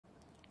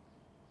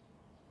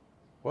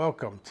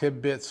Welcome,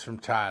 Tidbits from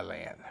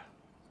Thailand.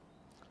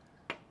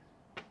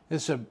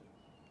 It's a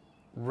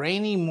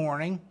rainy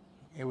morning.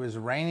 It was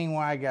raining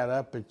when I got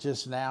up. It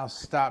just now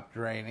stopped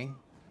raining.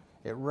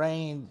 It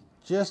rained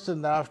just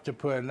enough to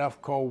put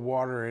enough cold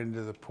water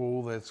into the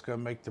pool that's going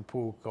to make the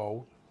pool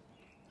cold.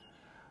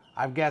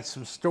 I've got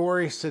some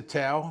stories to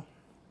tell.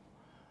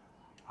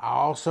 I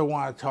also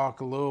want to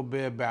talk a little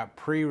bit about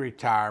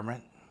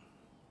pre-retirement.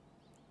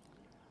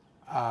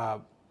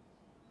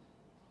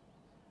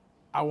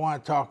 I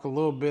want to talk a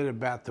little bit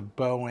about the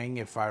Boeing,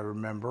 if I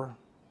remember,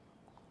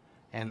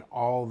 and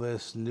all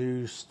this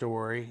news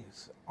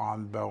stories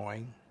on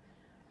Boeing.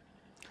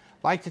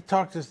 I'd like to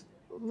talk just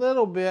a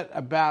little bit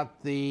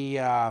about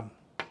the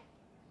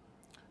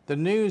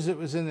news that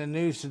was in the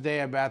news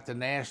today about the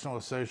National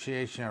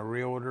Association of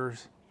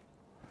Realtors.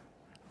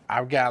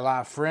 I've got a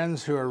lot of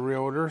friends who are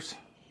realtors.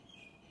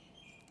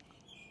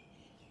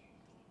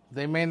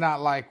 They may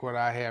not like what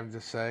I have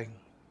to say.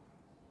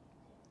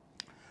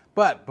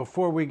 But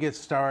before we get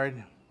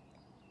started,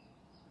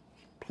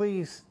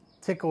 please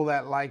tickle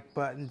that like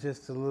button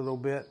just a little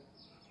bit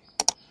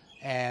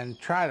and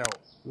try to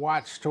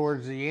watch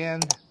towards the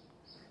end.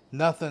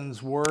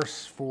 Nothing's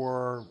worse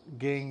for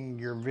getting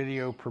your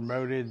video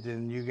promoted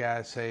than you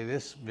guys say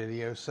this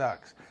video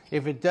sucks.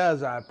 If it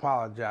does, I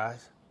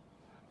apologize.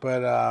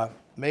 But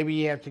maybe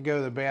you have to go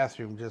to the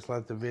bathroom. Just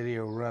let the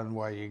video run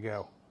while you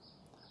go.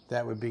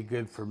 That would be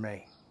good for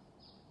me.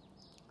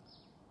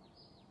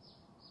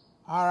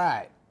 All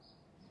right.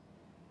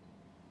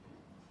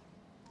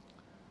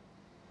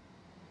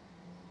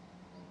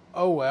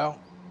 Oh well,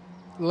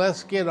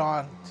 let's get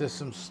on to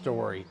some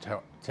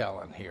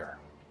storytelling here.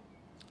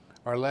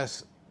 Or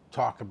let's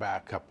talk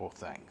about a couple of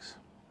things.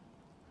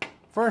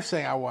 First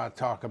thing I want to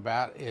talk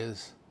about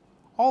is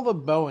all the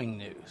Boeing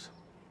news.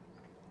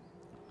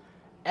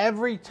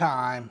 Every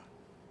time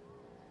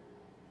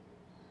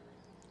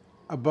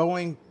a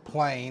Boeing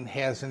plane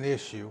has an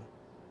issue,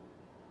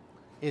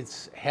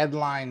 it's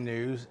headline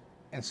news,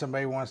 and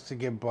somebody wants to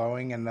give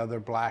Boeing another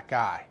black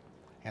eye,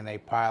 and they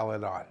pile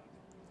it on.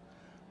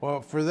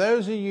 Well, for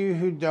those of you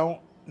who don't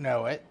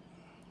know it,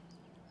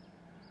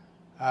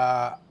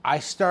 I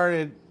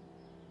started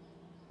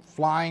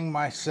flying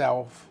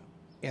myself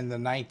in the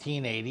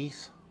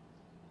 1980s.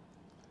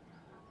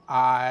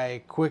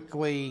 I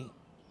quickly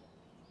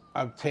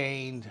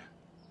obtained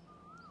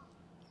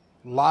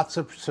lots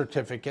of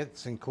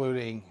certificates,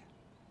 including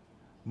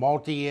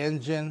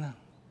multi-engine,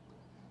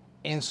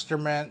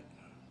 instrument,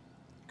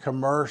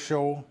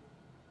 commercial,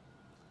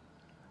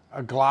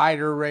 a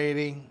glider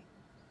rating,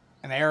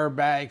 an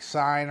airbag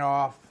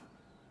sign-off,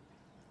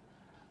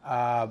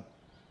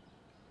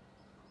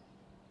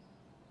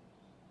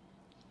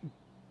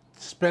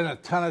 spent a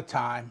ton of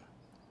time.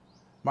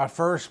 My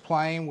first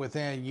plane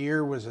within a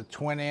year was a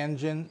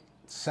twin-engine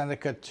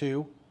Seneca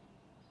 2.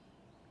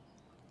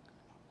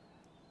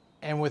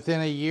 And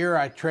within a year,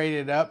 I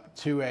traded up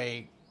to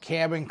a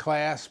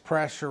cabin-class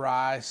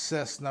pressurized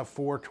Cessna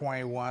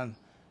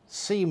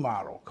 421C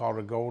model called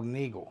a Golden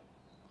Eagle.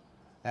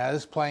 Now,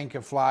 this plane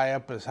can fly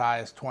up as high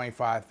as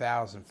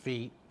 25,000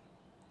 feet,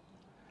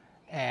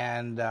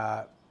 and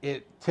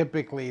it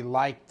typically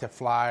liked to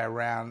fly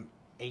around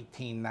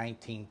 18,000,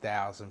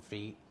 19,000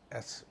 feet.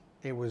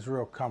 It was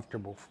real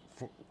comfortable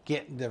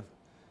getting to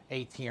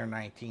 18,000 or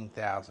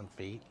 19,000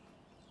 feet.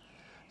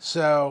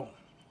 So,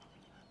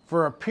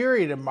 for a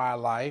period of my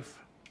life,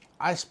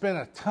 I spent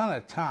a ton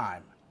of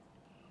time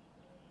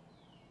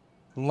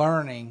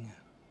learning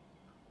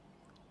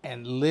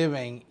and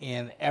living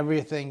in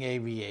everything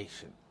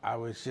aviation. I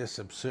was just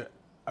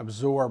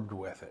absorbed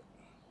with it.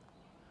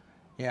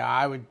 Yeah,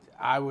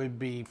 I would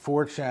be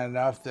fortunate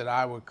enough that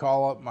I would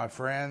call up my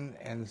friend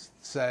and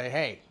say,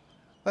 hey,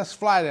 let's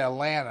fly to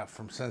Atlanta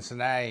from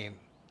Cincinnati and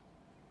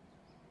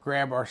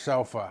grab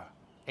ourselves a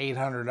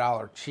 $800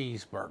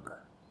 cheeseburger.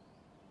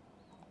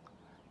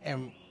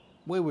 And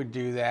we would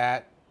do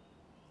that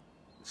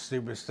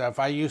stupid stuff.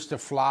 I used to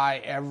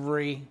fly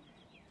every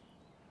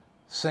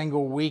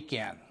single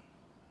weekend.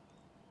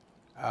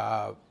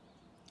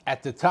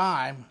 At the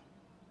time,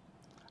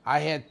 I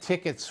had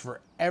tickets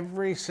for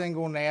every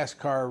single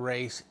NASCAR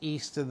race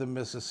east of the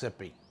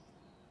Mississippi.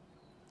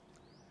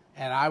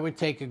 And I would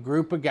take a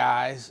group of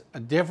guys, a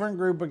different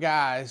group of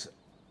guys,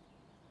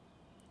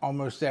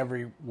 almost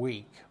every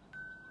week.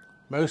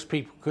 Most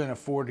people couldn't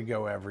afford to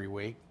go every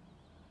week.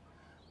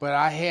 But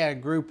I had a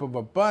group of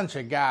a bunch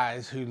of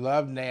guys who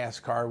loved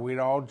NASCAR. We'd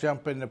all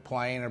jump in the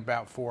plane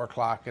about 4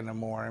 o'clock in the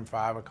morning,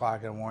 5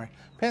 o'clock in the morning.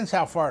 Depends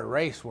how far the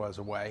race was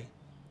away.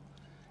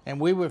 And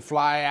we would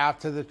fly out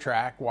to the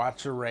track,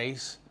 watch the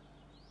race,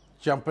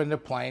 jump in the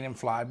plane, and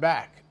fly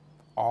back,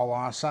 all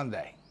on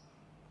Sunday.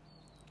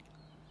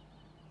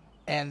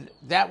 And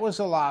that was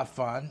a lot of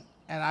fun,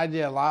 and I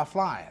did a lot of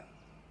flying.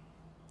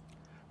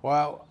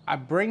 Well, I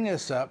bring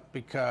this up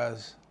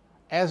because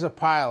as a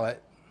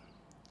pilot,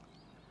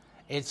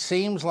 it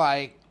seems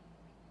like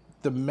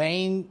the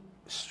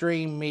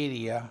mainstream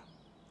media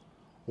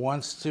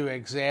wants to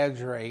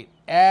exaggerate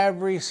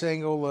every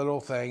single little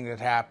thing that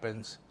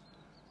happens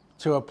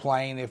to a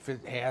plane if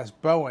it has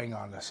Boeing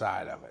on the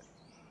side of it.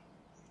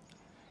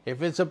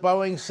 If it's a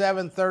Boeing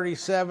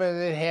 737,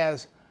 it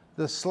has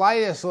the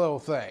slightest little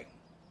thing.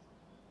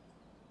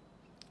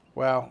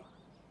 Well,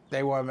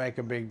 they want to make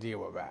a big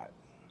deal about it.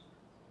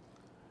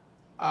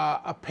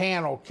 A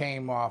panel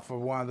came off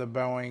of one of the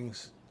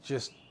Boeings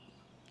just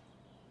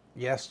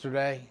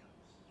yesterday.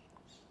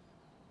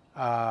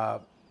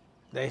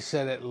 They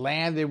said it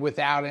landed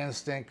without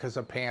incident because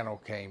a panel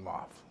came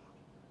off.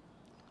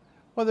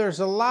 Well, there's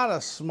a lot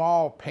of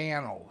small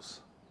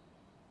panels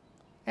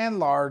and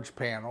large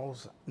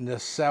panels,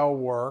 nacelle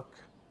work,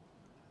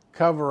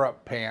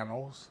 cover-up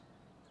panels,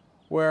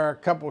 where a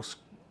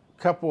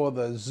couple of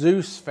the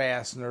Zeus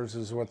fasteners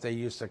is what they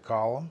used to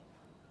call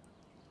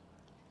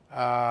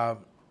them,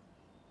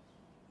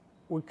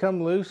 would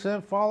come loose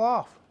and fall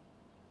off.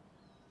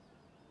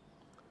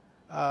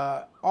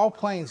 All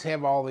planes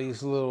have all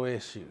these little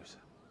issues.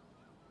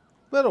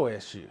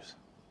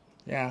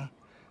 Yeah.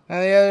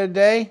 Now the other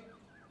day,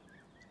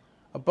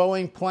 a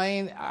Boeing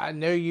plane, I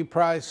know you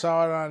probably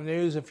saw it on the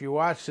news if you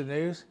watch the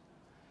news,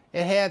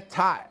 it had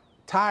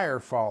tire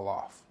fall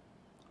off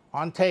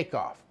on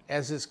takeoff.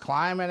 As it's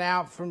climbing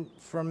out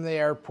from the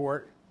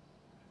airport,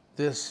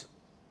 this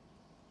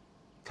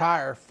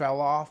tire fell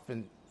off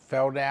and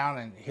fell down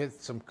and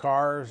hit some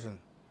cars and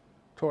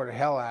tore the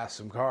hell out of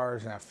some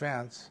cars and a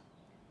fence.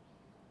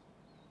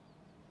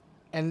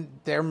 And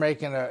they're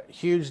making a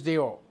huge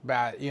deal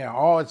about it.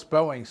 Oh, it's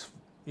Boeing's,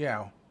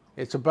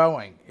 it's a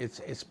Boeing.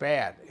 It's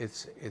bad.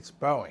 It's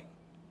Boeing.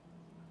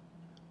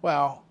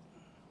 Well,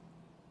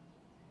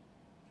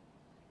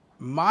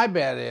 my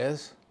bet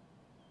is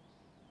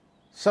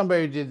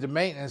somebody who did the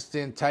maintenance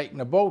didn't tighten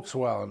the bolts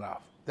well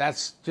enough.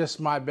 That's just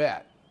my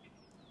bet.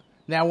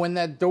 Now, when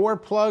that door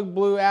plug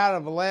blew out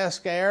of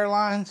Alaska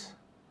Airlines,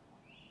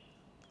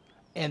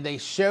 and they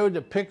showed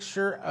a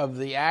picture of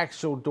the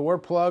actual door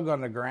plug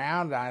on the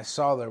ground, I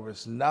saw there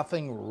was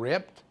nothing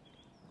ripped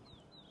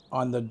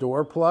on the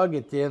door plug.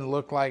 It didn't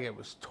look like it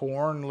was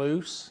torn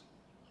loose.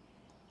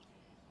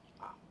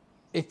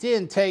 It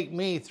didn't take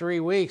me 3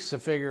 weeks to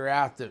figure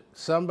out that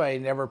somebody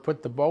never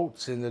put the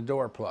bolts in the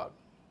door plug.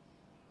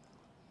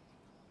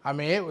 I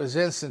mean, it was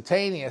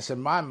instantaneous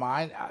in my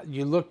mind.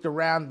 You looked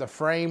around the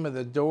frame of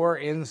the door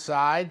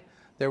inside,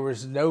 there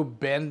was no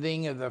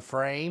bending of the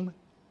frame.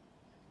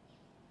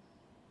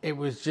 It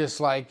was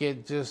just like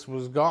it just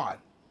was gone.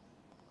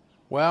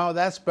 Well,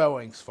 that's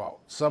Boeing's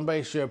fault.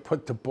 Somebody should have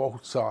put the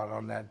bolts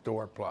on that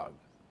door plug.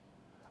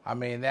 I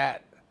mean,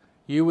 that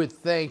you would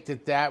think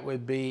that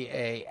would be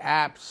a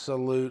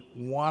absolute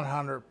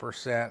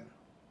 100%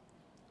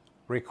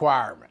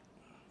 requirement.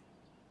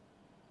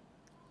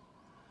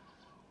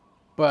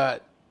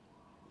 But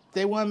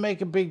they want to make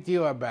a big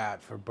deal about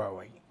it for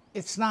Boeing.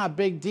 It's not a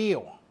big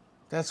deal.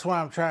 That's what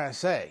I'm trying to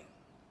say.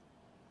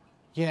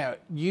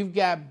 You've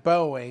got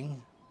Boeing,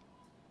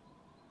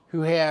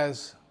 who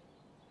has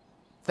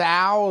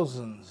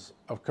thousands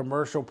of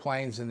commercial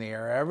planes in the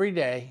air every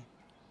day,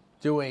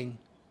 doing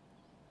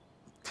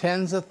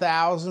tens of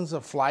thousands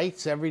of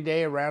flights every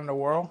day around the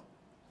world.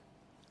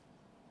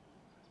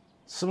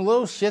 Some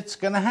little shit's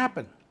going to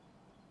happen.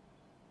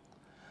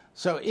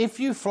 So if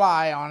you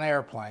fly on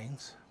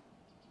airplanes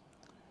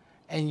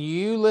and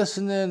you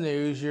listen to the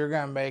news, you're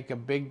going to make a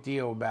big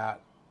deal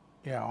about,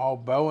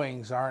 all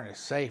Boeings aren't as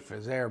safe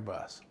as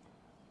Airbus.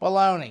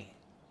 Baloney.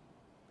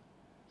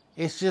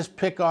 It's just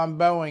pick on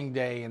Boeing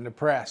day in the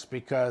press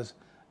because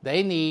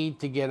they need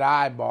to get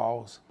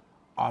eyeballs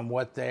on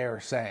what they are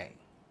saying.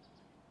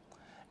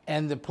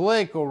 And the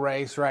political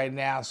race right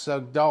now is so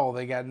dull,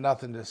 they got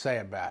nothing to say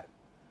about it.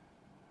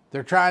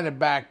 They're trying to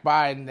back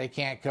Biden. They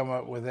can't come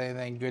up with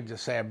anything good to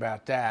say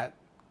about that.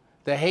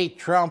 They hate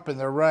Trump, and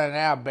they're running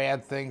out of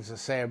bad things to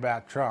say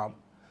about Trump.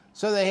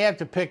 So they have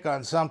to pick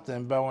on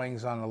something.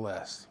 Boeing's on the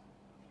list.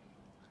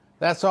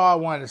 That's all I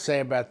wanted to say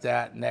about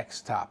that.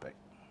 Next topic.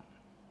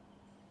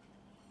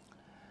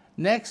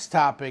 Next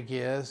topic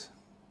is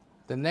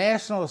the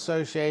National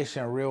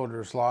Association of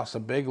Realtors lost a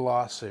big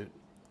lawsuit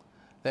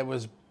that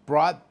was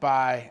brought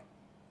by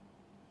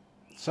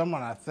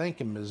someone, I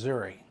think, in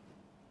Missouri,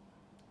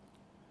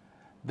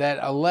 that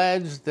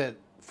alleged that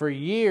for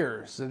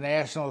years the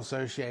National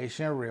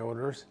Association of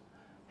Realtors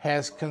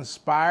has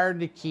conspired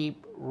to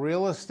keep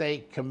real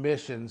estate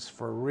commissions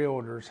for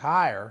realtors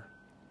higher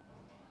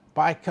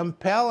by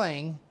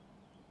compelling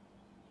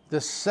the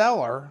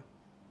seller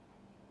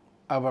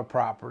of a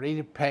property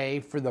to pay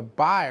for the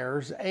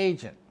buyer's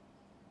agent.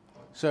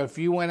 So if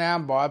you went out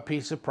and bought a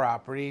piece of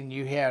property and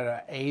you had an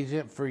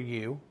agent for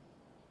you,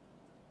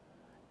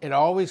 it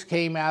always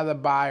came out of the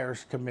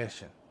buyer's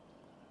commission.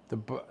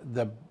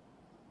 The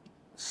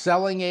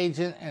selling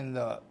agent and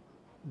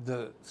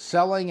the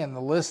selling and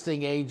the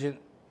listing agent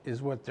is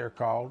what they're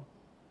called,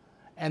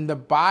 and the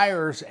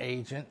buyer's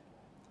agent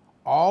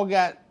all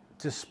got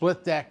to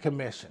split that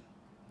commission,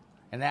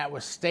 and that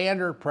was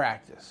standard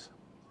practice.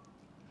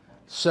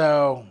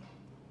 So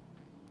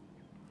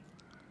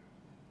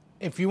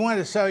if you wanted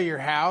to sell your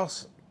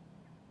house,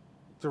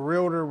 the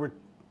realtor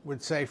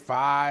would say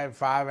 5,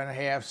 5.5,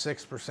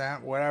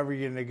 6%, whatever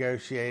you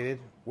negotiated,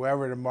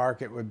 whatever the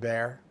market would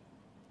bear.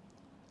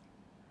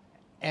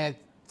 And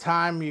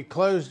time you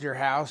closed your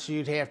house,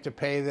 you'd have to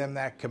pay them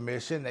that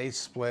commission. They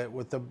split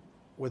with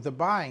the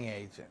buying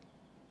agent,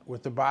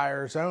 with the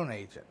buyer's own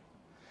agent.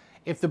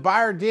 If the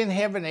buyer didn't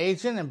have an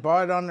agent and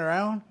bought it on their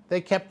own,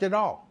 they kept it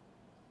all.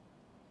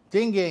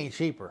 Didn't get any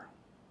cheaper.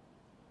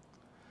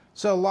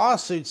 So a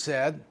lawsuit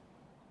said,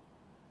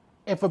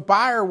 if a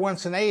buyer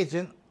wants an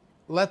agent,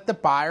 let the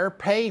buyer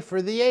pay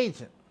for the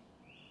agent.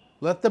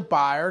 Let the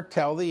buyer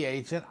tell the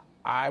agent,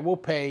 I will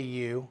pay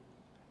you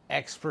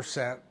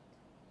X%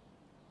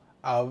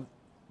 of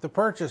the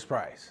purchase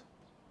price.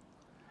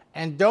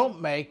 And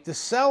don't make the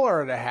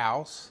seller of the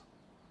house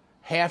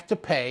have to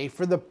pay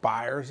for the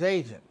buyer's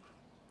agent.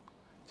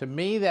 To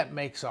me, that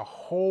makes a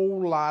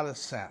whole lot of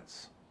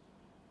sense.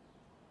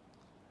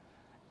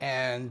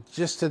 And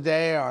just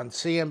today on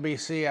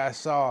CNBC, I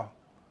saw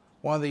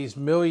one of these $1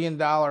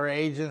 million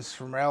agents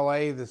from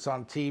LA that's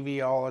on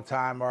TV all the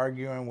time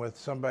arguing with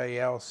somebody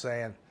else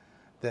saying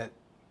that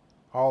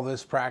all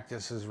this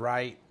practice is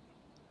right.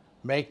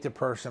 Make the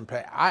person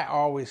pay. I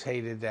always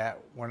hated that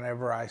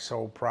whenever I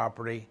sold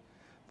property,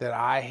 that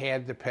I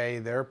had to pay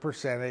their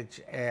percentage.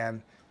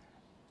 And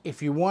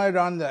if you wanted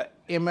on the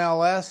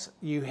MLS,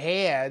 you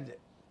had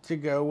to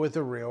go with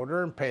a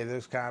realtor and pay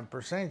those kind of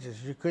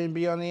percentages. You couldn't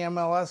be on the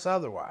MLS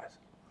otherwise.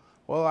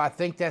 Well, I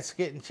think that's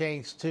getting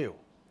changed too,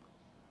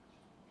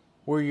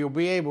 where you'll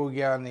be able to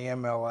get on the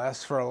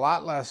MLS for a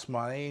lot less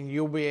money, and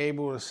you'll be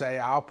able to say,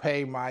 I'll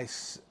pay my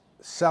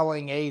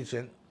selling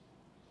agent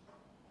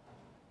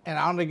and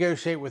I'll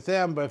negotiate with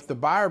them. But if the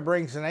buyer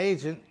brings an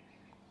agent,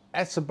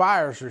 that's the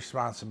buyer's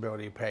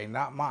responsibility to pay,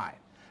 not mine.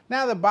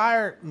 Now, the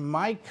buyer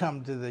might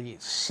come to the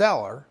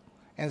seller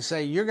and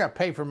say, you're going to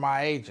pay for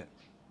my agent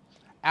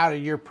out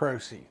of your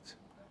proceeds.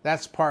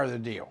 That's part of the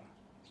deal.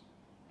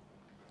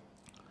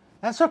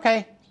 That's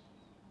okay.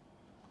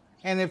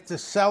 And if the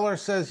seller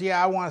says,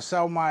 yeah, I want to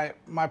sell my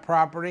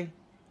property,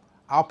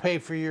 I'll pay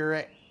for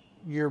your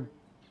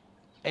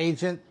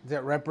agent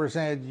that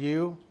represented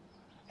you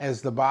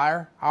as the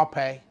buyer, I'll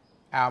pay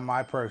out of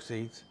my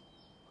proceeds.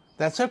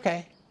 That's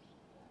okay.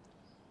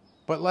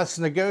 But let's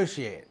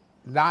negotiate.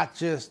 Not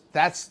just,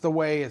 that's the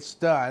way it's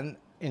done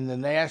in the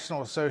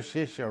National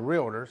Association of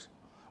Realtors,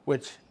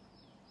 which,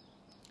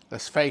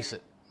 let's face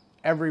it,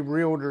 every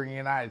realtor in the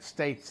United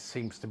States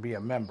seems to be a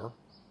member.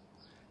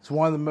 It's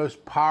one of the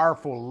most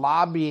powerful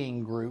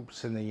lobbying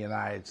groups in the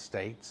United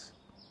States.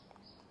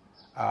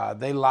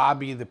 They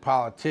lobby the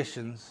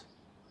politicians,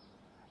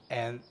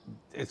 and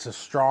it's a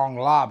strong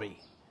lobby.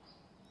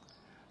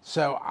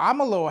 So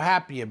I'm a little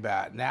happy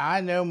about it. Now,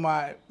 I know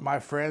my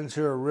friends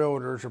who are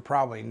realtors are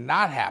probably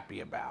not happy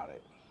about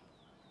it.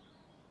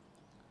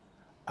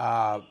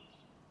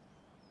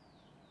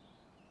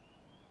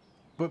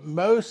 But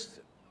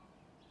most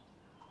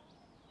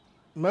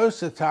of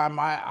the time,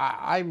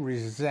 I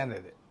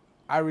resented it.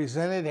 I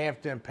resented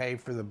having to pay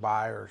for the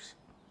buyer's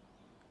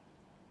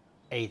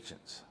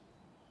agents.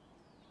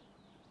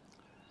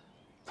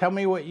 Tell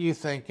me what you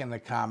think in the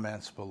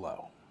comments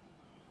below.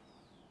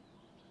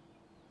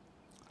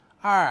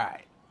 All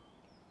right,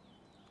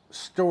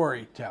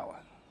 storytelling.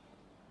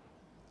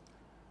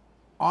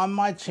 On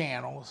my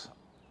channels,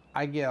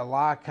 I get a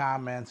lot of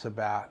comments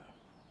about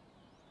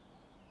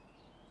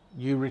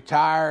you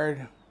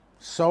retired,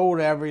 sold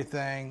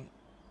everything,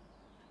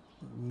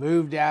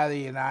 moved out of the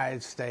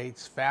United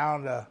States,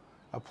 found a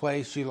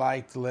place you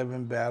liked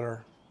living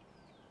better.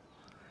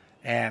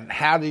 And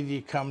how did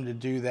you come to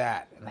do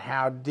that? And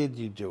how did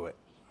you do it?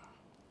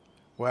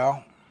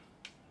 Well,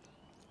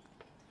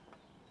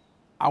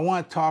 I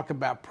want to talk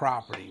about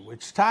property,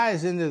 which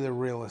ties into the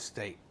real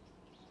estate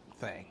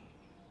thing.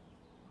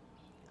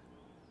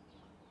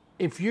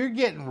 If you're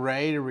getting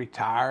ready to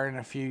retire in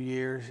a few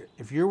years,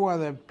 if you're one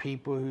of the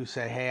people who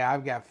say, hey,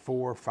 I've got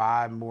 4 or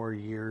 5 more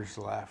years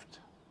left,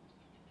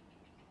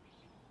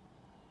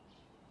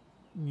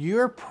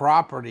 your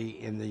property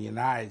in the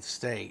United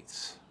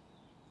States,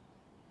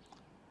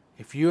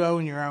 if you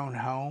own your own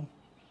home,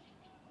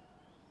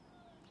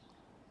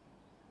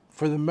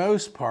 for the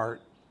most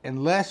part,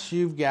 unless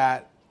you've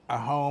got a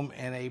home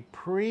in a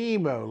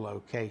primo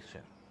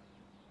location,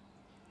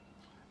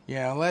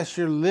 unless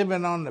you're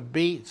living on the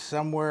beach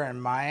somewhere in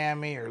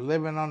Miami, or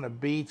living on the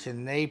beach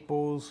in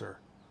Naples or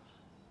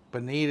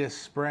Bonita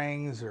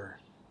Springs, or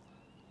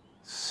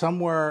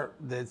somewhere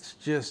that's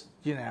just,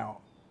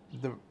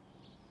 the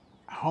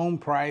home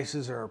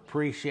prices are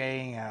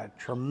appreciating at a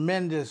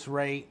tremendous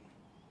rate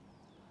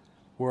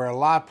where a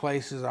lot of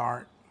places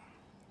aren't,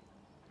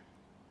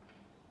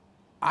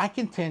 I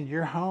contend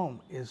your home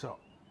is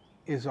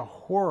a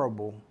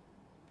horrible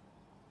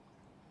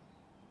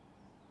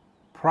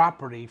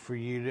property for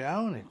you to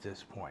own at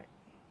this point.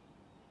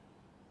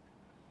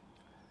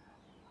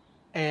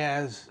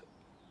 As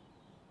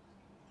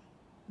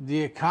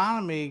the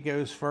economy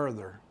goes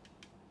further,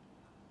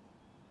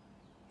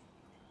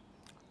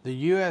 the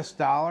U.S.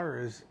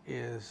 dollar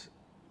is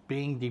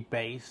being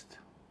debased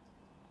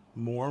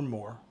more and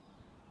more.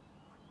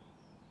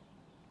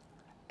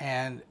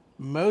 And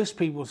most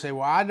people say,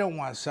 well, I don't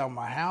want to sell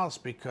my house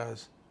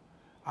because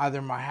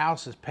either my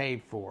house is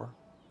paid for,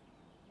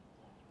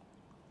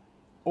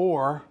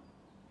 or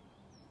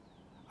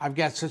I've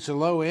got such a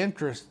low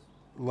interest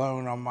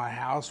loan on my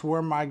house.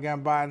 Where am I going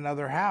to buy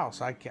another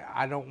house?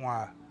 I don't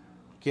want to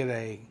get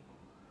a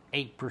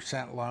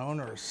 8%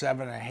 loan or a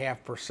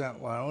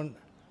 7.5% loan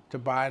to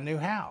buy a new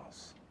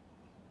house.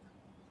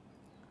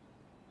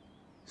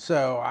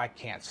 So I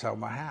can't sell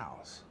my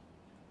house.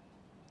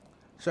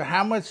 So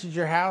how much is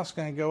your house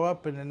going to go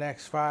up in the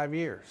next 5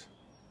 years?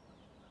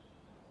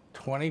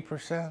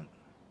 20%?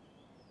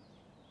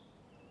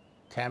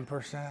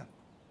 10%?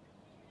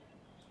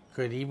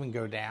 Could even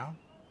go down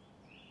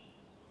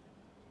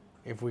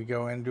if we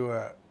go into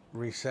a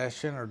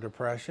recession or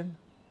depression,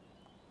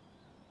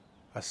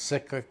 a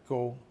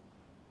cyclical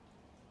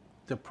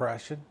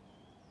depression.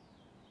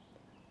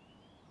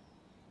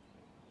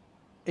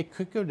 It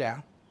could go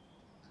down.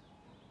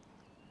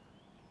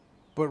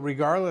 But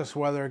regardless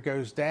whether it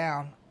goes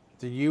down,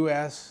 the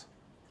U.S.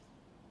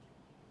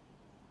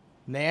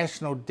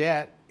 national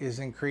debt is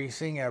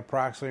increasing at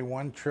approximately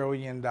 $1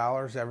 trillion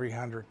every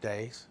 100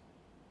 days.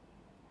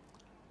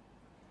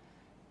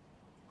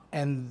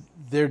 And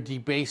they're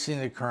debasing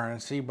the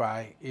currency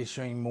by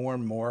issuing more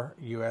and more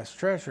U.S.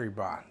 Treasury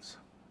bonds.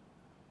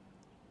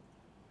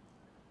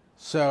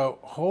 So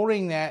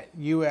holding that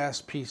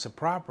U.S. piece of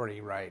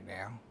property right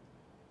now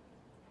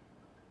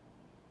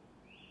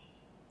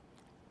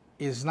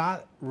is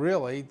not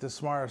really the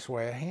smartest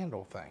way to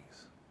handle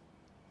things.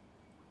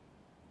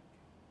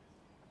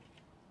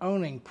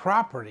 Owning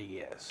property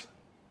is,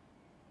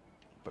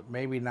 but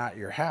maybe not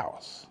your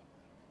house.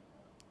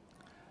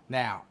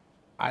 Now,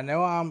 I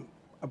know I'm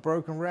a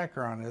broken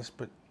record on this,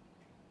 but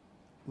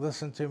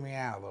listen to me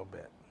out a little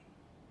bit.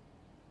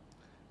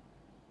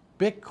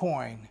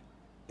 Bitcoin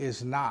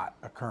is not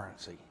a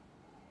currency.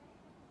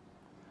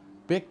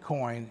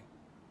 Bitcoin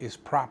is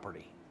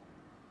property.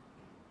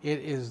 It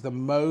is the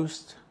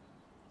most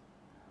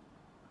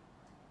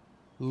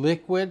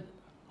liquid,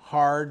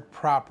 hard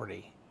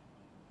property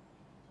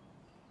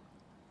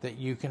that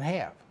you can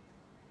have.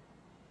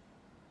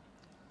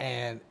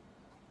 And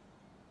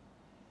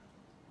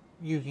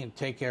you can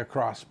take it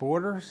across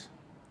borders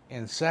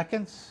in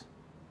seconds.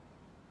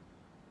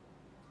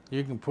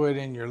 You can put it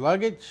in your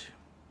luggage.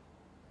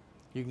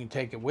 You can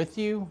take it with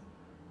you.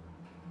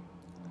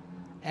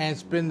 And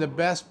it's been the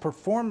best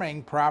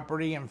performing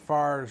property as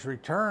far as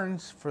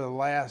returns for the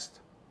last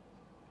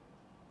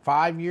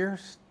 5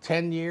 years,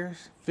 10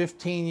 years,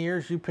 15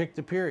 years, you pick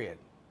the period.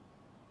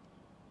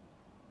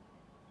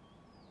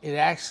 It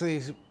actually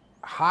is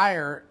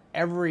higher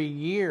every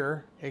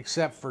year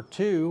except for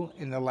 2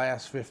 in the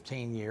last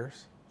 15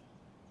 years.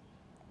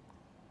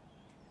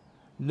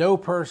 No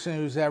person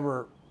who's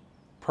ever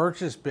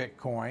purchased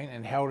Bitcoin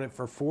and held it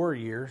for 4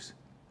 years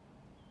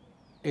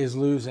is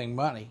losing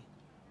money.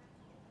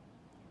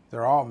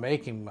 They're all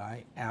making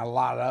money, and a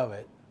lot of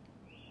it.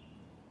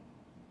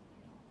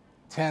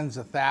 Tens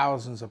of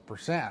thousands of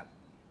percent.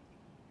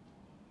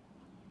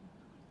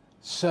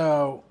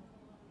 So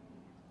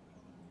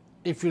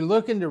if you're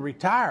looking to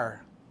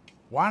retire,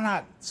 why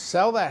not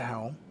sell that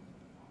home,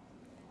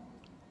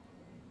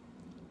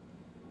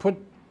 put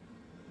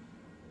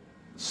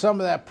some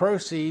of that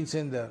proceeds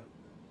into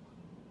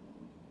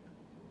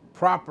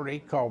property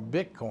called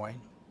Bitcoin,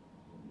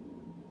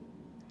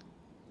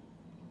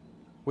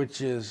 which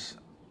has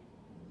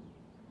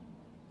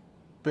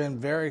been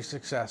very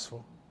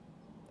successful,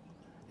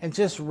 and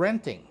just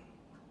renting.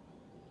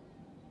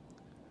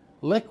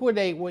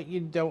 Liquidate what you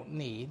don't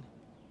need,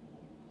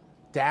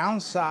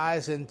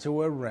 downsize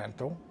into a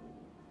rental.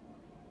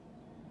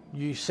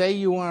 You say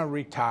you want to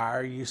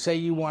retire, you say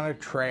you want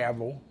to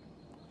travel.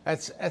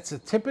 That's a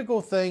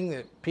typical thing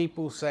that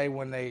people say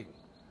when they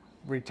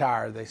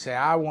retire. They say,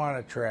 I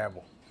want to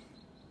travel.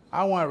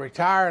 I want to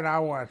retire and I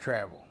want to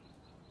travel.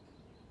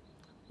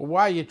 Well,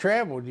 why you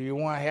travel? Do you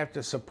want to have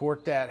to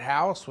support that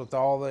house with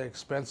all the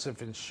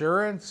expensive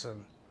insurance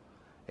and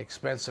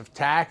expensive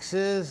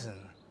taxes and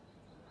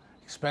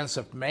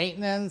expensive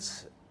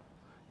maintenance?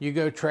 You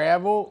go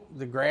travel,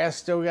 the grass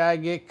still got to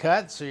get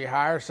cut, so you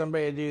hire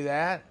somebody to do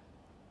that.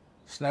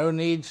 Snow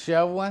needs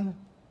shoveling,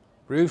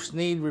 roofs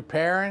need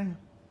repairing,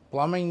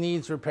 plumbing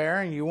needs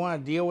repairing. You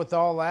want to deal with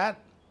all that?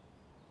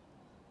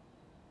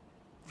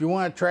 If you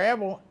want to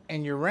travel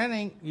and you're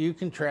renting, you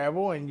can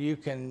travel and you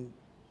can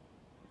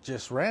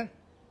just rent,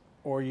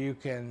 or you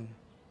can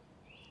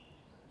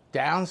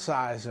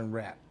downsize and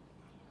rent.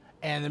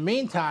 And in the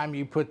meantime,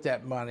 you put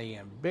that money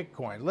in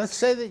Bitcoin. Let's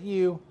say that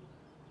you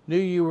knew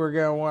you were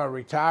going to want to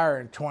retire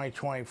in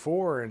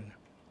 2024, and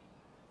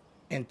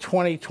in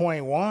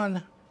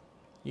 2021,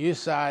 you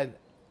decide,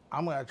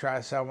 I'm going to try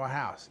to sell my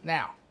house.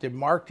 Now, did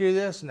Mark do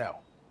this? No,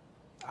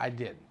 I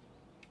didn't.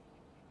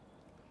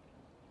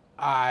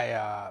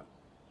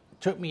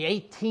 Took me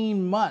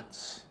 18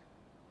 months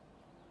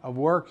of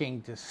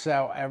working to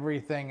sell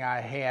everything I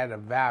had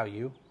of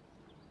value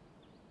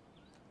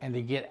and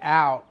to get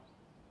out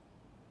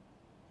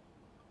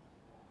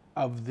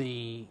of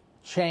the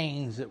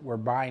chains that were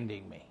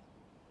binding me.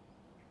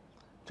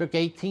 Took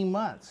 18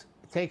 months.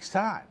 It takes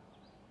time.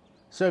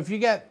 So if you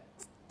got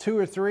 2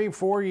 or 3,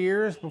 4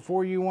 years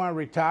before you want to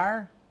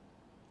retire,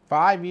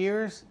 5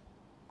 years,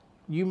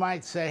 you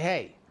might say,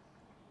 hey,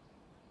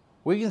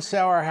 We can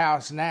sell our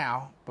house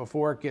now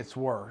before it gets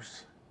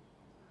worse.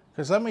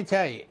 Because let me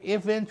tell you,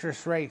 if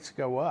interest rates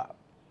go up,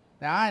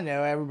 now I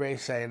know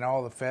everybody's saying,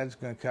 oh, the Fed's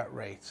going to cut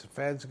rates. The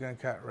Fed's going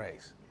to cut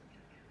rates.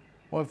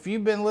 Well, if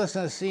you've been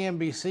listening to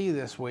CNBC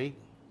this week,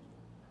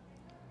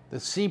 the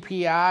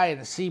CPI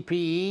and the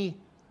CPE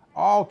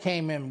all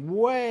came in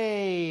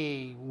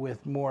way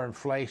with more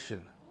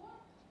inflation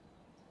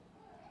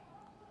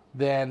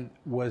than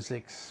was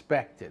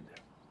expected.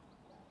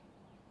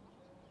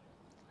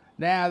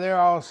 Now they're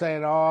all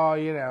saying,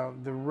 oh,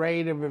 the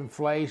rate of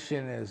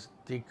inflation is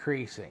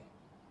decreasing.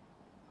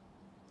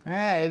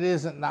 It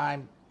isn't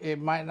it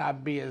might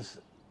not be as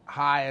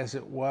high as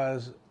it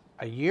was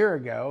a year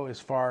ago as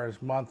far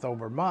as month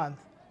over month,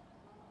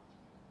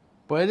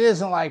 but it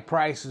isn't like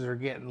prices are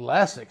getting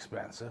less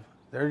expensive.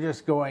 They're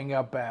just going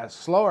up at a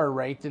slower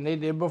rate than they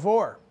did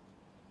before.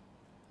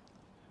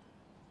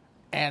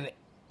 And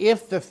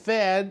if the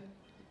Fed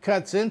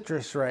cuts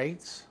interest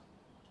rates,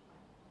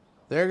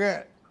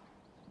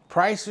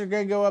 prices are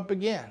going to go up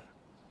again.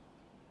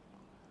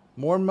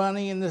 More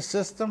money in the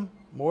system,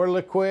 more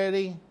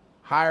liquidity,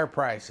 higher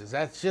prices.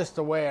 That's just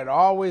the way it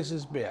always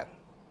has been.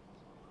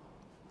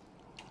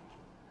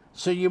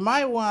 So you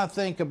might want to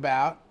think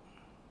about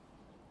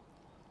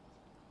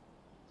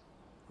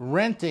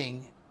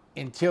renting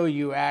until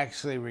you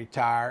actually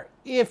retire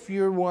if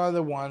you're one of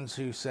the ones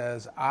who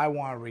says, I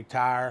want to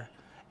retire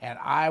and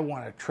I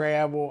want to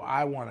travel,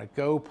 I want to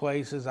go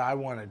places, I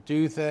want to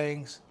do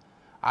things.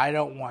 I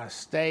don't want to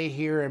stay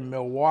here in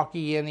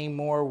Milwaukee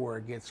anymore where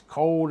it gets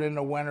cold in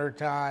the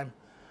wintertime.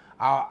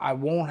 I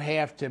won't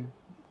have to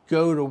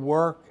go to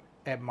work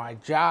at my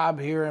job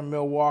here in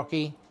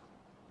Milwaukee,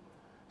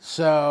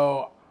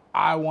 so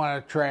I want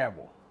to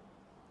travel.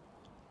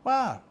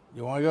 Well,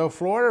 you want to go to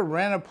Florida?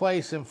 Rent a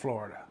place in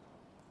Florida.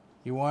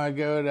 You want to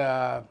go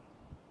to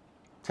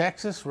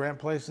Texas? Rent a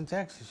place in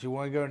Texas. You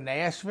want to go to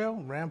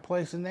Nashville? Rent a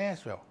place in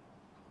Nashville.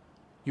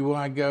 You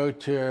want to go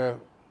to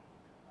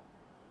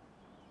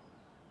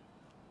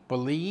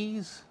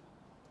Belize,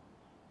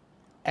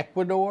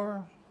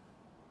 Ecuador,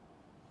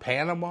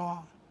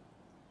 Panama,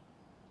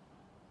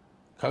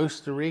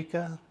 Costa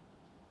Rica.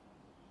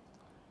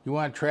 You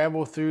want to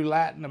travel through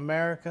Latin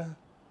America?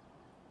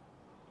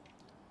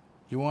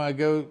 You want to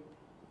go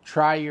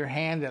try your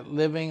hand at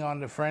living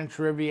on the French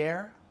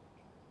Riviera?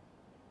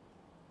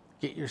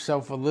 Get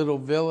yourself a little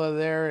villa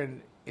there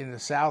in the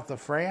south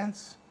of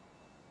France?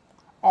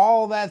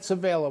 All that's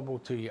available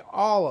to you,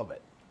 all of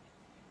it.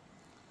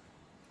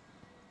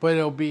 But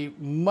it'll be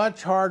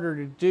much harder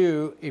to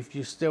do if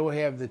you still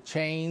have the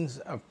chains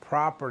of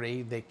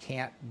property that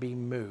can't be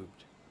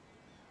moved.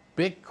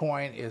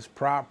 Bitcoin is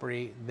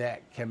property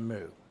that can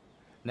move.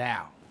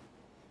 Now,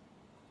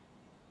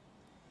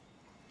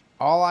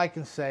 all I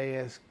can say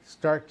is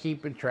start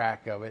keeping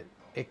track of it.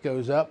 It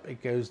goes up,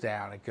 it goes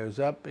down. It goes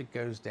up, it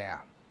goes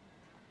down.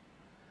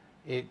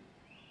 It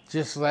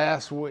just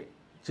this week,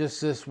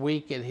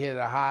 it hit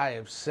a high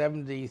of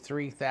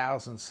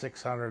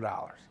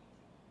 $73,600.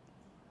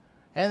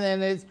 And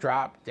then it's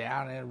dropped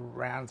down at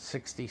around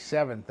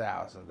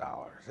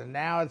 $67,000. And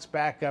now it's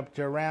back up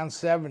to around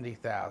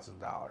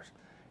 $70,000.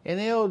 And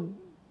it'll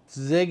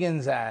zig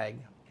and zag.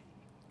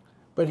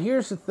 But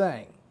here's the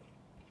thing.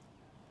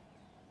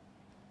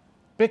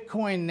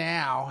 Bitcoin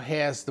now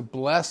has the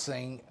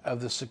blessing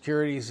of the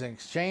Securities and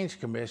Exchange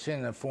Commission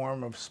in the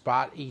form of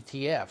spot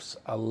ETFs,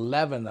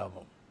 11 of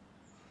them.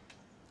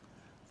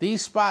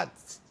 These spot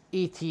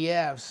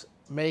ETFs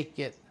make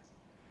it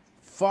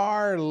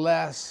far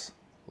less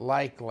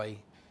likely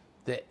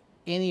that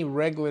any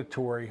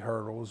regulatory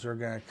hurdles are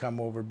going to come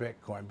over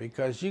Bitcoin,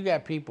 because you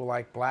got people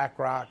like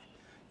BlackRock,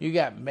 you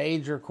got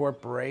major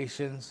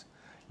corporations,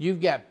 you've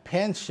got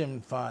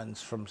pension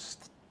funds from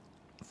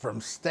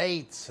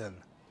states, and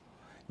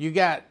you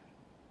got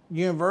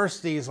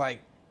universities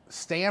like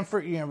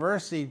Stanford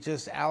University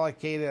just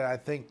allocated, I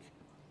think,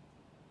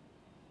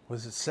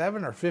 was it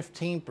 7 or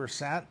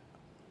 15%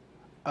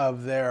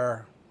 of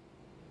their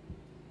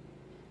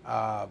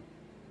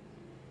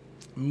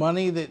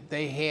money that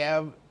they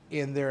have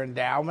in their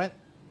endowment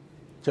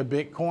to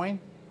Bitcoin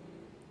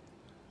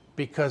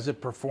because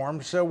it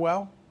performed so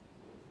well.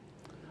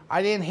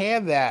 I didn't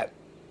have that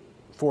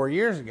 4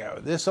 years ago.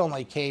 This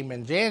only came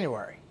in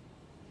January.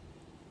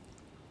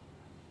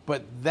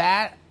 But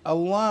that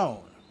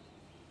alone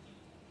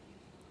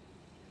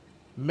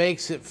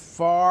makes it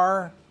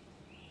far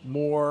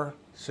more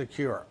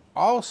secure.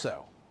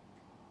 Also,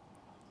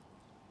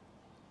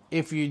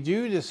 if you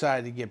do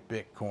decide to get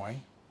Bitcoin,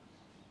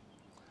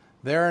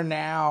 there are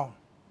now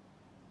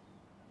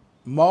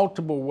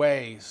multiple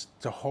ways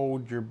to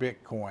hold your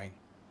Bitcoin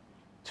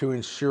to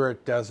ensure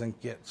it doesn't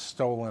get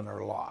stolen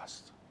or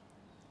lost.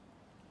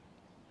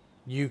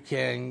 You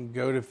can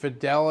go to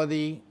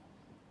Fidelity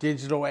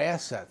Digital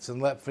Assets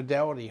and let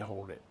Fidelity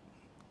hold it.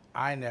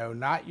 I know,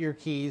 not your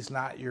keys,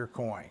 not your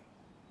coin.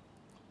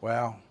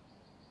 Well,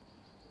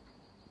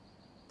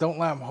 don't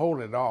let them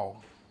hold it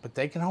all, but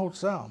they can hold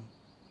some.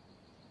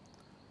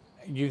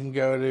 You can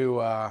go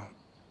to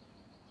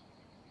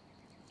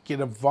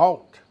get a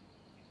vault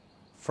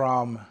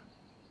from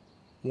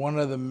one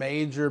of the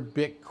major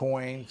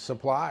Bitcoin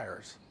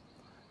suppliers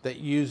that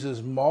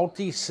uses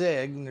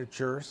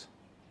multi-signatures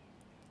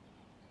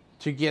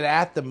to get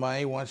at the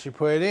money once you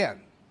put it in.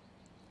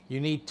 You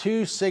need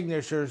 2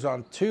 signatures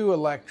on 2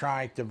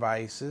 electronic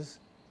devices,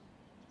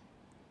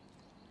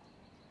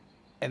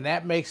 and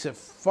that makes it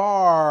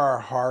far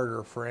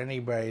harder for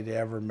anybody to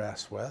ever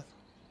mess with.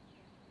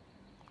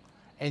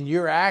 And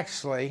you're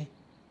actually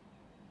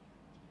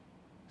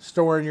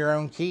storing your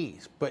own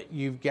keys, but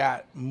you've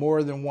got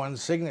more than 1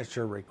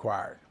 signature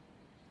required.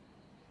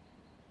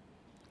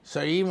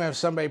 So even if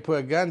somebody put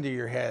a gun to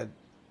your head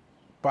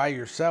by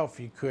yourself,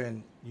 you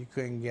couldn't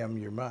give them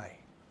your money.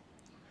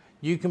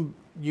 You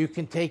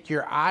can take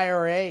your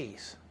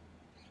IRAs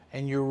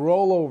and your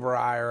rollover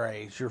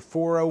IRAs, your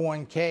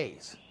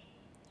 401ks,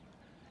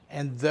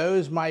 and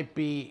those might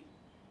be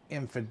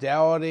in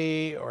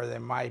Fidelity, or they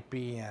might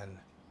be in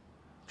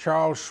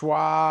Charles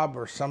Schwab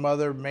or some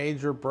other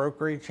major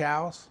brokerage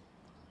house.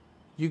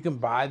 You can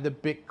buy the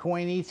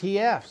Bitcoin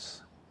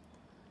ETFs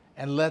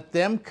and let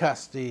them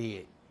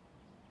custody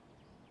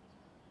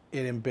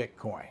it in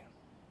Bitcoin.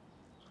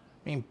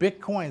 I mean,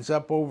 Bitcoin's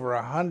up over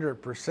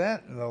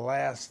 100% in the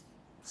last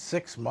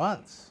 6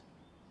 months.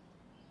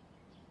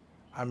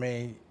 I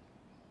mean,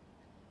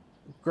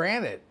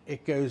 granted,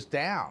 it goes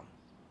down,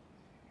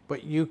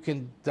 but you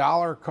can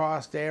dollar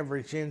cost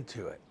average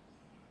into it.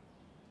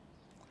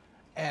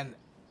 And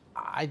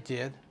I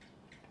did.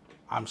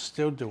 I'm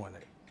still doing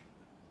it.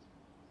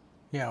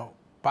 You know,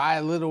 buy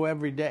a little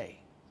every day.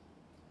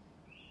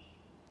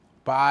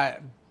 Buy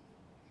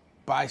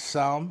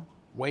some,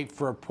 wait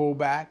for a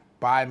pullback,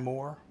 buy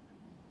more.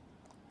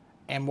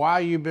 And while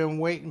you've been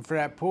waiting for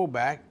that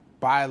pullback,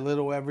 buy a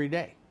little every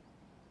day.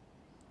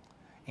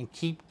 And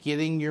keep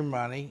getting your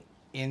money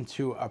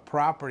into a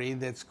property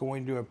that's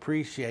going to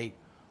appreciate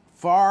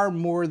far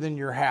more than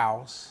your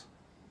house.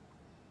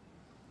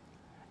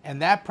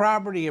 And that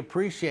property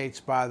appreciates,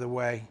 by the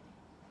way,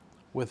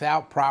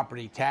 without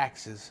property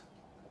taxes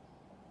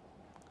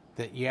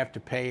that you have to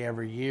pay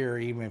every year,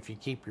 even if you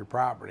keep your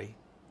property.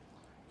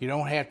 You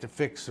don't have to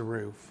fix the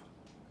roof.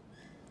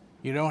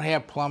 You don't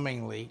have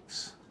plumbing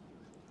leaks.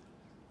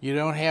 You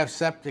don't have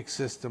septic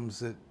systems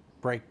that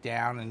break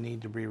down and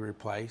need to be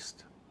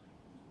replaced.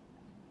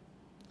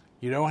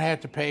 You don't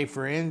have to pay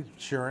for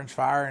insurance,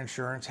 fire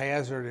insurance,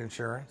 hazard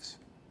insurance.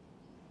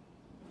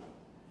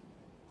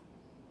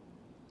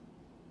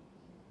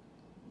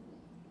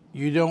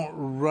 You don't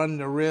run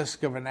the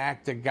risk of an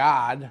act of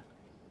God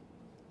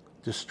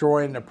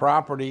destroying the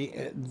property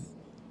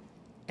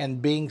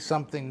and being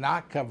something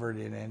not covered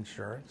in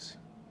insurance.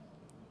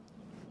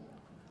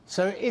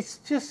 So it's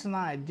just an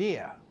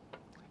idea.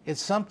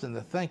 It's something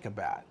to think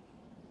about.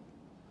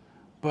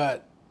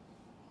 But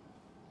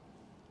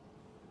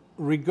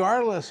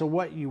regardless of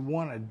what you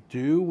want to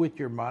do with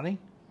your money,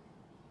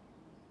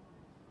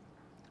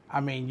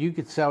 I mean, you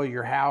could sell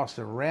your house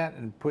and rent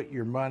and put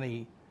your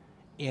money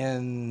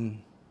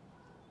in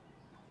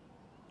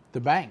the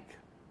bank.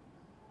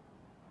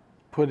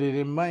 Put it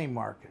in money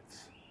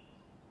markets.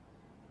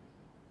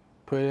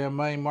 Put it in a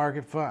money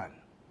market fund.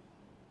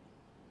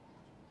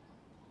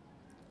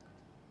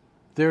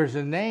 There's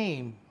a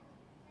name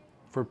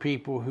for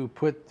people who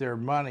put their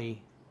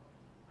money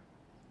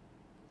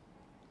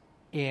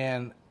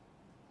in,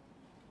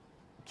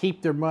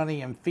 keep their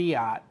money in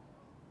fiat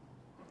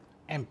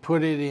and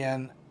put it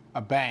in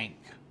a bank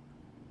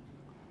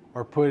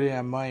or put it in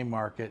a money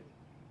market.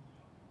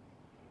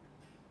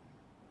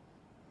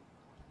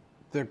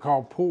 They're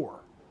called poor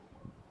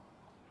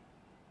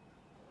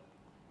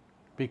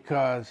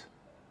because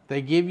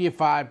they give you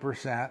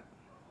 5%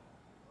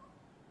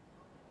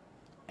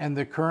 and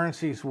the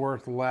currency's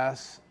worth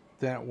less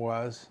than it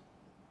was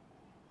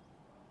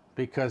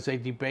because they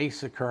debase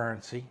the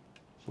currency,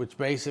 which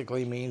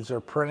basically means they're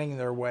printing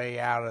their way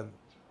out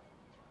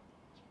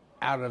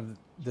of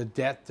the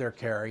debt they're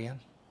carrying.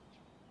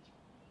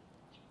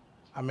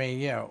 I mean,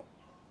 you know,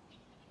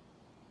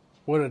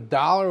 what a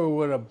dollar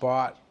would have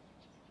bought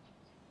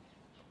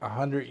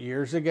 100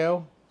 years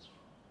ago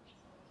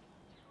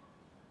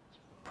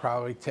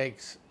probably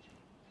takes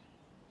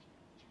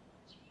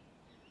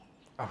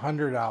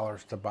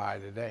 $100 to buy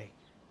today.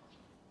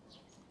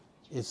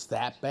 It's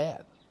that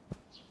bad.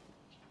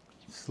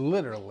 It's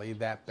literally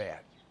that bad.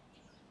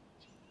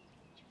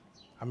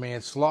 I mean,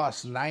 it's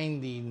lost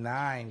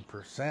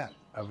 99%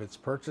 of its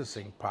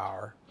purchasing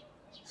power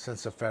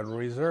since the Federal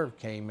Reserve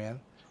came in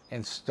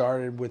and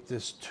started with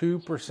this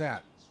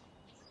 2%.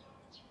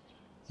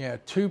 You know,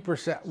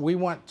 2%. We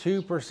want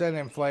 2%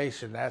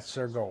 inflation. That's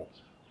their goal.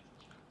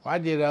 Well, I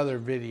did other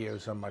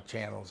videos on my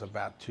channels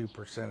about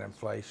 2%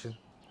 inflation.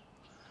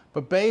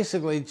 But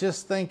basically,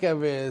 just think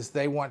of it as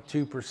they want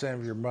 2%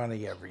 of your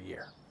money every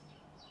year.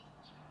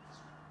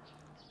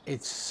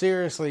 It's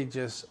seriously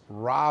just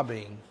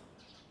robbing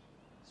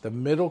the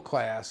middle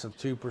class of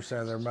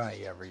 2% of their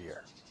money every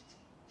year.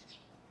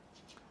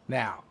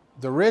 Now,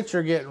 the rich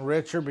are getting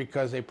richer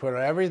because they put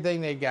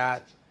everything they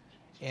got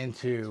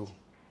into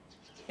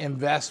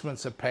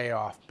investments that pay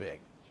off big.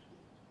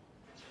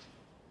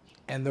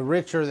 And the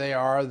richer they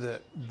are,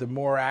 the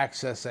more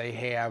access they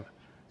have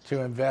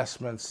to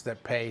investments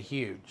that pay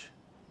huge.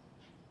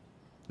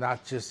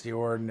 Not just the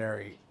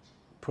ordinary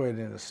put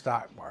in the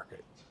stock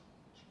market.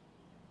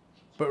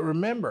 But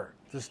remember,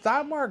 the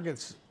stock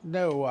market's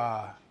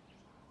no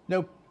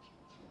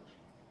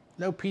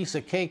piece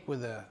of cake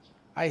with a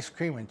ice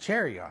cream and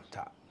cherry on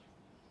top.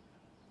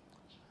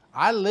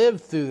 I lived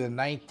through the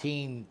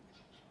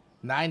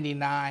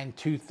 1999,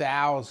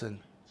 2000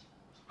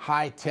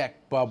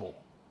 high-tech bubble.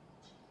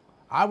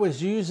 I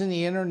was using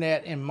the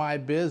internet in my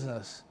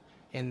business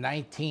in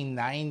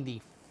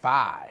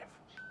 1995.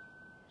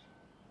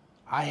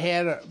 I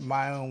had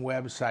my own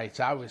websites.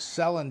 I was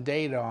selling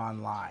data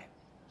online.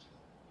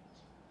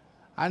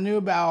 I knew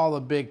about all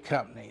the big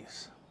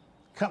companies.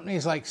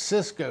 Companies like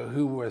Cisco,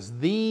 who was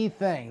the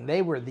thing.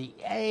 They were the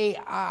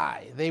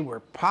AI. They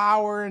were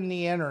powering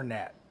the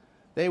internet.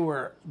 They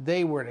were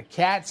the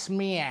cat's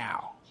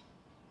meow.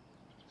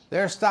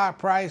 Their stock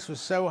price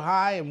was so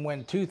high, and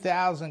when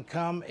 2000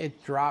 come,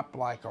 it dropped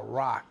like a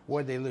rock.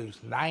 What'd they lose?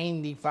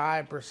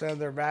 95% of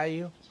their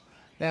value?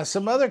 Now,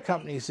 some other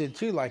companies did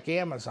too, like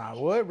Amazon.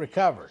 Well, it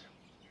recovered.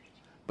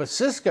 But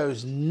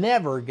Cisco's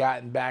never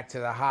gotten back to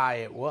the high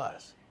it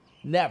was.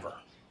 Never.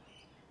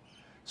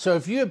 So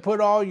if you had put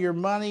all your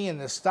money in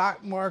the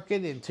stock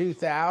market in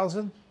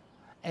 2000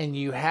 and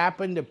you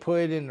happen to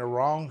put it in the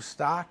wrong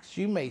stocks,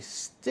 you may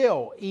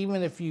still,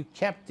 even if you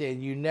kept it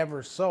and you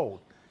never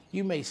sold,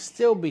 you may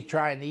still be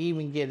trying to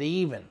even get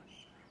even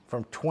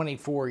from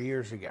 24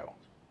 years ago.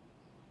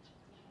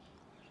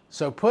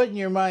 So putting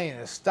your money in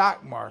the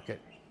stock market,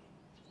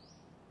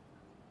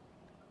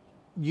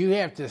 you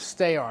have to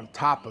stay on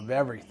top of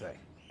everything,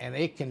 and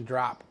it can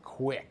drop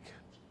quick.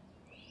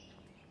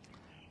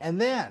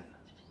 And then,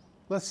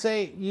 let's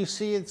say you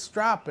see it's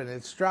dropping.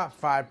 It's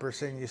dropped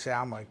 5%. You say,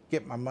 I'm going to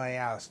get my money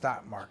out of the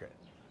stock market.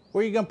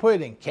 Where are you going to put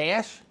it in?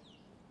 Cash?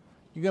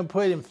 You're going to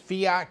put it in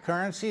fiat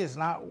currency? It's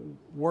not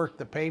worth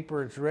the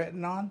paper it's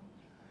written on.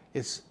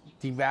 It's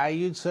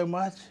devalued so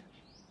much.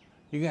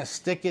 You're going to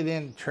stick it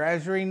in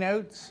treasury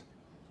notes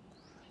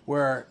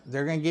where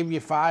they're going to give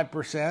you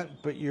 5%,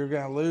 but you're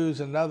going to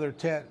lose another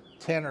 10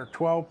 or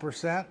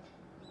 12%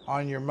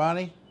 on your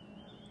money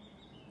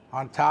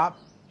on top.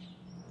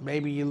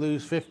 Maybe you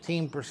lose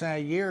 15% a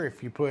year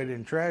if you put it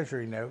in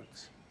treasury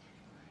notes.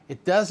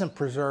 It doesn't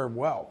preserve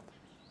wealth.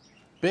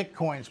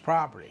 Bitcoin's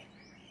property.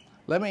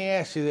 Let me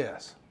ask you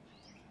this.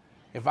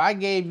 If I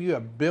gave you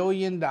 $1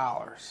 billion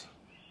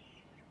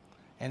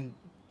and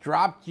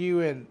dropped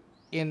you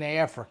in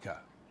Africa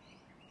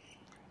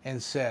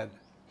and said,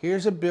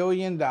 here's $1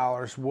 billion,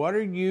 what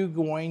are you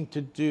going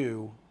to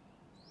do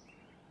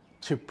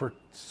to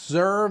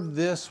preserve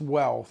this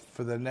wealth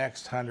for the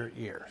next 100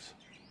 years?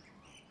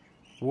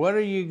 What are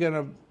you going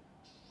to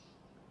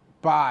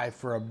buy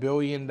for $1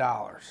 billion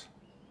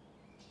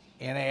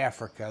in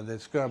Africa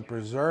that's going to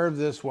preserve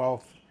this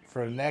wealth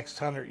for the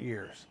next 100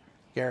 years?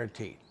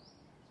 Guaranteed.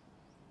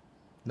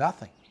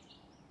 Nothing.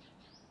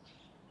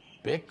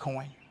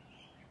 Bitcoin.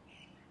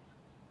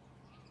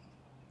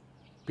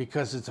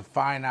 Because it's a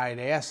finite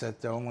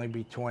asset, there'll only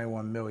be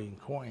 21 million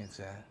coins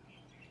in it.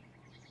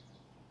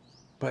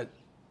 But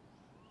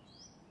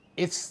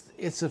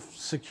it's a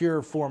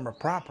secure form of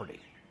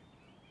property.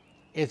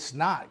 It's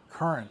not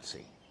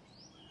currency.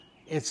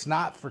 It's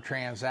not for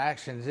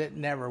transactions. It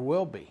never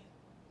will be.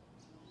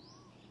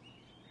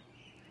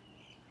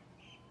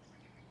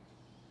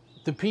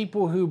 The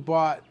people who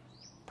bought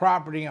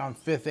property on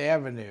Fifth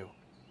Avenue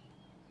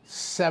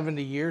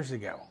 70 years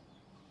ago,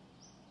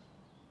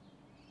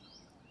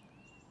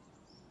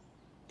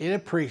 it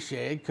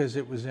appreciated because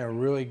it was in a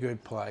really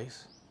good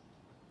place.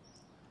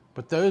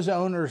 But those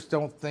owners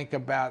don't think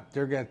about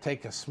they're going to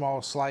take a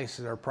small slice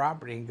of their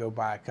property and go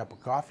buy a cup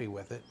of coffee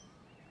with it.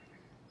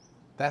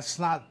 That's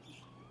not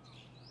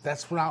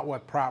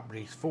what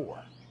property's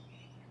for.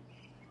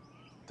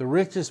 The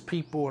richest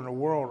people in the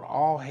world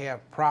all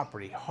have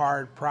property,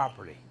 hard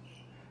property.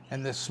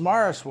 And the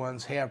smartest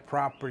ones have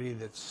property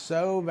that's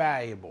so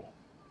valuable.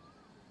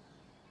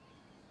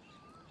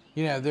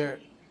 You know, they're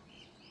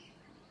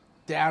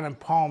down in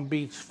Palm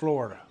Beach,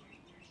 Florida.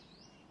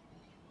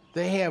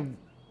 They have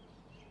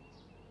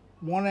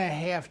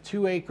 1.5,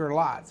 2 acre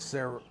lots.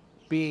 They're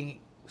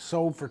being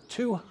sold for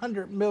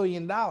 $200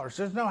 million.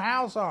 There's no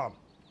house on them.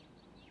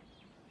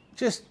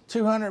 Just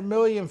 $200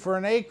 million for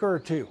an acre or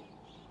two.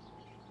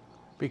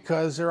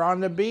 Because they're on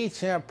the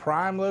beach in a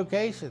prime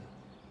location.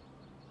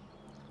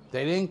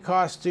 They didn't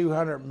cost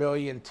 $200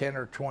 million 10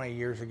 or 20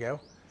 years ago.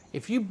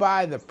 If you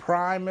buy the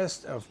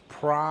primest of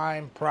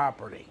prime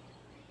property,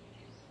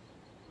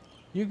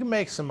 you can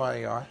make some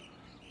money on it.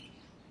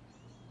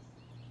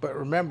 But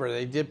remember,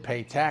 they did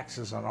pay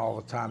taxes on all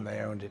the time they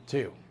owned it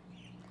too.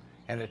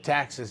 And the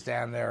taxes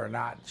down there are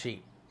not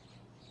cheap.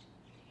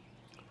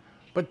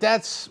 But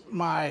that's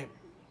my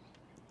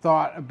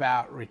thought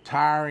about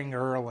retiring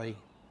early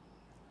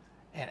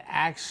and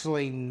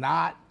actually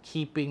not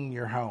keeping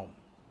your home.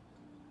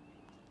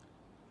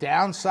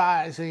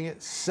 Downsizing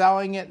it,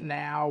 selling it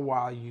now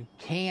while you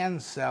can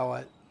sell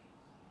it.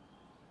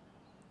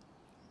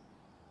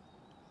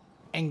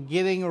 and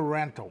getting a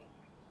rental.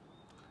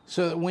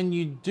 So that when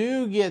you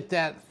do get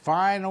that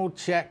final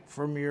check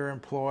from your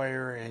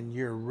employer and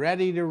you're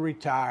ready to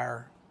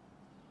retire,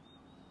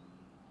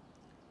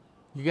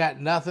 you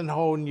got nothing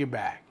holding you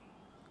back.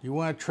 You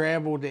want to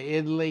travel to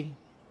Italy?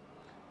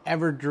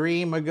 Ever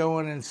dream of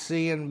going and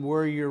seeing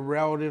where your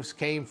relatives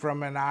came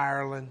from in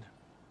Ireland?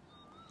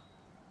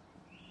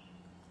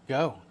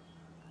 Go.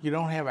 You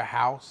don't have a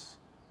house.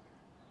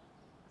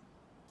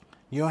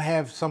 You don't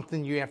have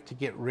something you have to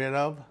get rid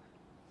of.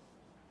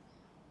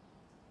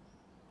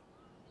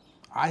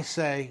 I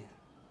say,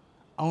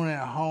 owning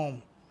a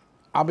home,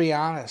 I'll be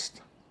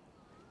honest.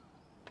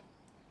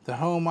 The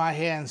home I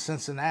had in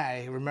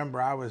Cincinnati,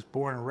 remember I was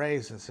born and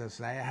raised in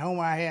Cincinnati, the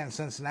home I had in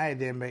Cincinnati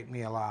didn't make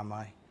me a lot of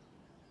money.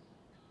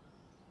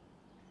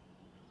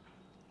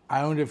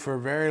 I owned it for a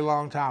very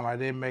long time. I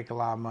didn't make a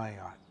lot of money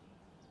on it.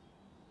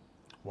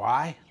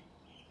 Why?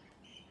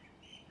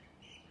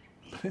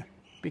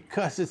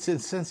 Because it's in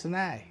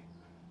Cincinnati.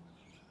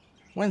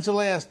 When's the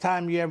last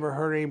time you ever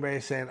heard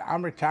anybody saying,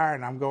 I'm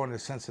retiring, I'm going to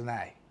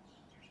Cincinnati?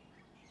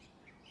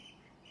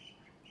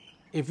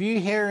 If you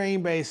hear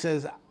anybody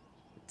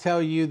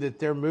tell you that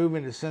they're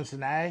moving to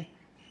Cincinnati,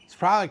 it's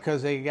probably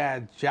because they got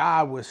a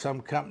job with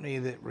some company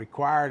that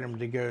required them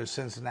to go to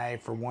Cincinnati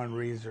for one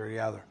reason or the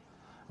other.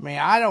 I mean,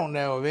 I don't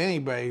know of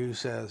anybody who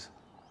says,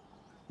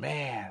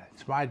 man,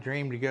 it's my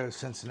dream to go to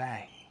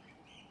Cincinnati.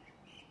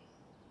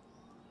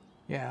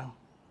 You know,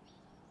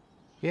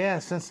 yeah,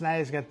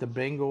 Cincinnati's got the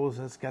Bengals,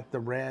 it's got the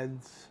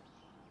Reds,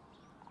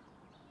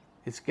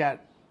 it's got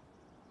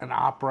an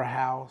opera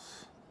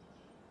house,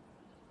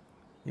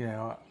 you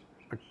know,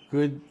 a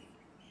good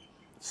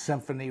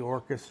symphony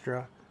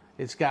orchestra.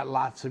 It's got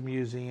lots of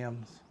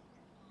museums.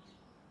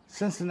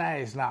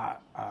 Cincinnati is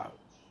not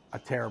a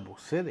terrible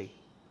city.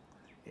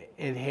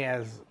 It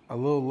has a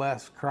little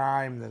less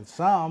crime than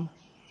some,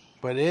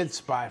 but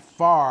it's by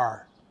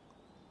far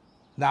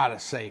not a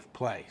safe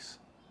place.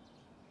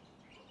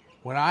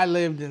 When I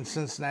lived in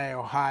Cincinnati,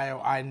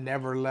 Ohio, I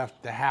never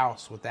left the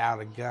house without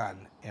a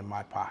gun in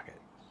my pocket.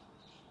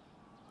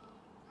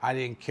 I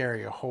didn't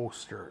carry a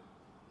holster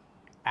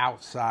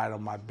outside of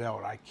my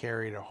belt. I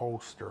carried a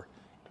holster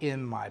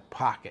in my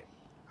pocket.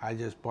 I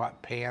just bought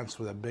pants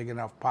with a big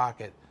enough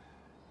pocket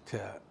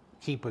to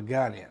keep a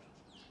gun in.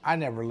 I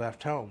never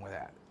left home with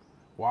that.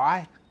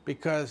 Why?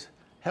 Because,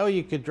 hell,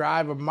 you could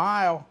drive a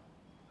mile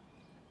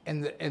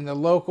and the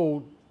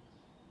local,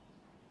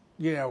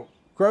 you know,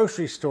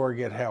 grocery store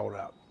get held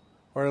up,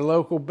 or the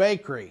local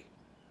bakery,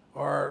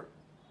 or,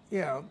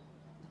 you know,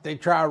 they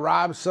try to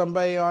rob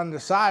somebody on the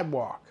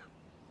sidewalk.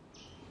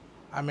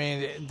 I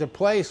mean, the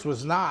place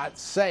was not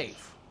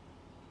safe.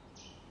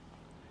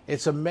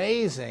 It's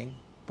amazing,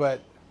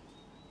 but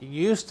it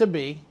used to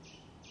be.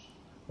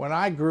 When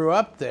I grew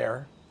up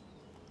there,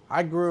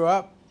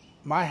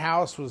 my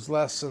house was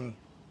less than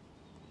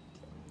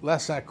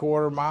a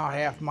quarter mile,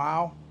 half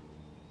mile,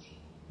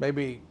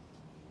 maybe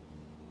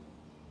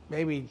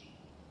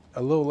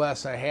a little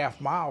less than a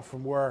half mile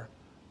from where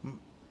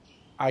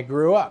I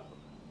grew up.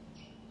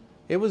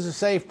 It was a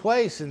safe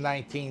place in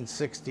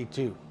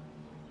 1962.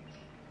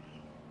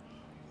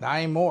 Not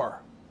anymore.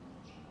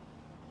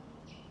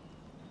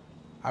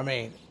 I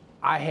mean,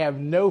 I have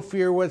no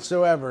fear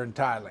whatsoever in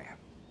Thailand.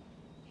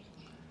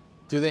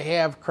 Do they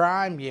have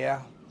crime?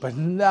 Yeah, but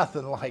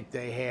nothing like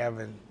they have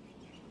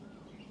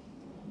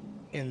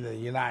in the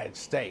United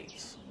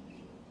States.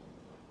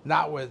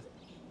 Not with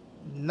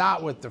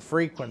the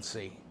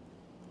frequency.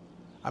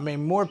 I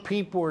mean, more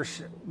people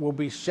will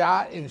be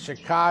shot in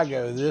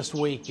Chicago this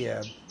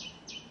weekend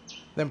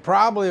than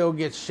probably will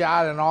get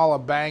shot in all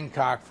of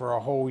Bangkok for a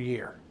whole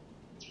year.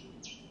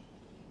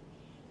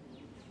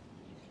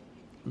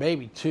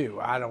 Maybe two,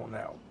 I don't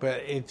know.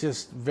 But it's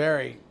just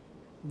very,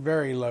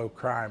 very low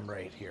crime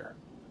rate here.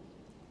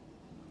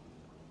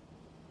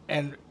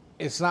 And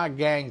it's not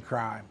gang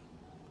crime.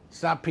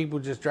 It's not people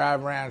just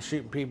driving around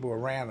shooting people at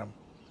random.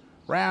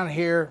 Around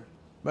here,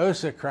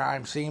 most of the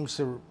crime seems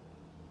to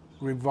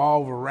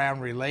revolve around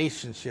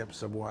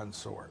relationships of one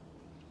sort.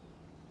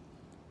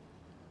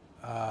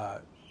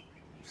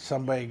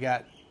 Somebody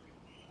got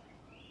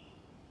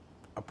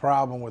a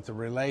problem with the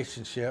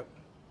relationship,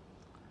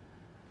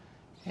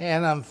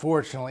 and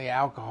unfortunately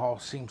alcohol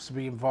seems to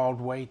be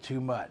involved way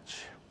too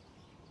much,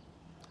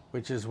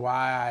 which is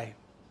why I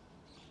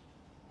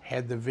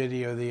had the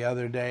video the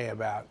other day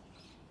about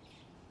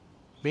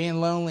being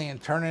lonely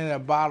and turning a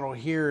bottle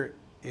here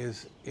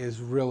is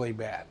really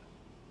bad.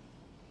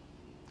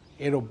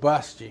 It'll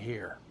bust you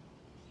here.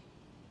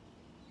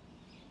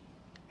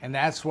 And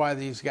that's why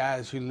these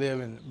guys who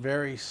live in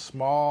very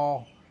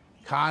small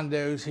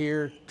condos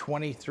here,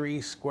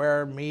 23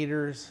 square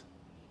meters,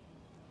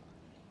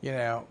 you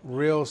know,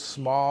 real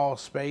small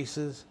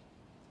spaces,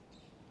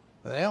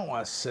 they don't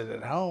want to sit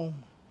at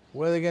home.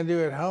 What are they going to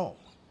do at home?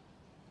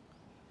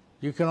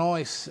 You can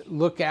only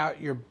look out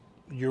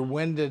your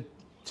window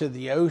to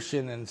the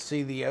ocean and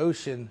see the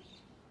ocean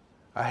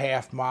a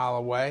half mile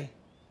away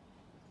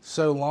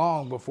so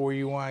long before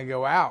you want to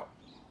go out.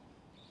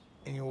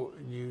 And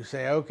you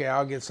say, okay,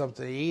 I'll get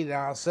something to eat and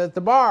I'll sit at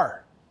the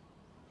bar.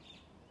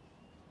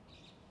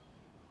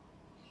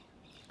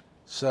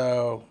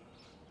 So,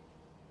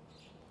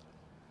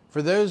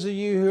 for those of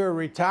you who are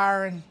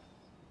retiring,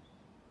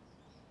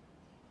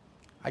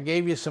 I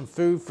gave you some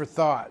food for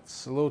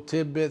thoughts, a little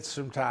tidbits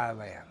from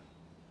Thailand.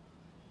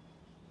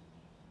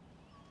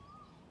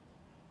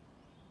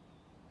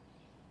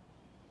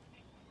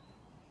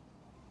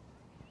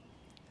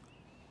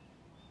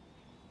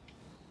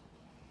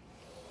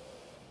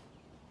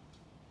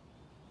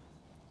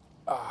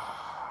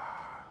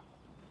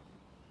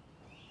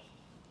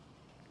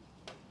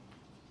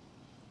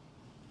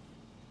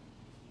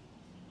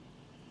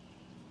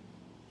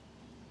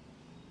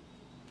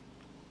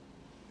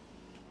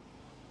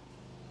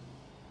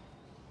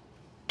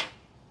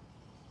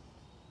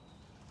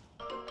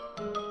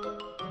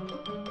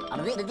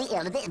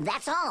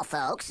 That's all,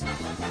 folks.